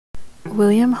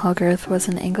William Hogarth was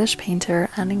an English painter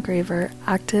and engraver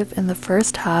active in the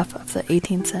first half of the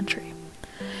 18th century.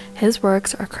 His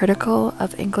works are critical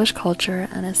of English culture,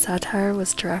 and his satire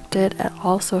was directed at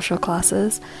all social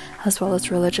classes, as well as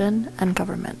religion and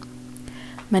government.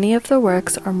 Many of the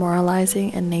works are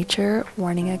moralizing in nature,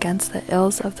 warning against the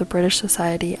ills of the British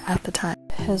society at the time.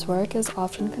 His work is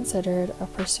often considered a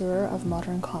pursuer of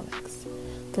modern comics.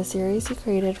 The series he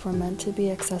created were meant to be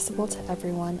accessible to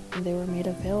everyone, and they were made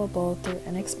available through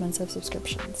inexpensive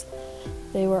subscriptions.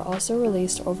 They were also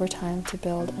released over time to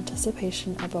build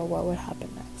anticipation about what would happen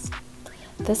next.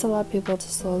 This allowed people to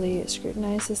slowly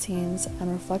scrutinize the scenes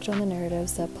and reflect on the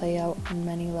narratives that play out on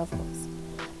many levels.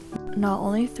 Not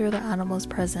only through the animals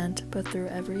present, but through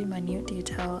every minute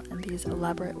detail in these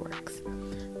elaborate works.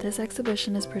 This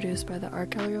exhibition is produced by the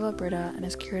Art Gallery of Alberta and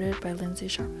is curated by Lindsay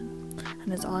Sharman,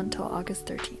 and is on until August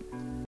 13th.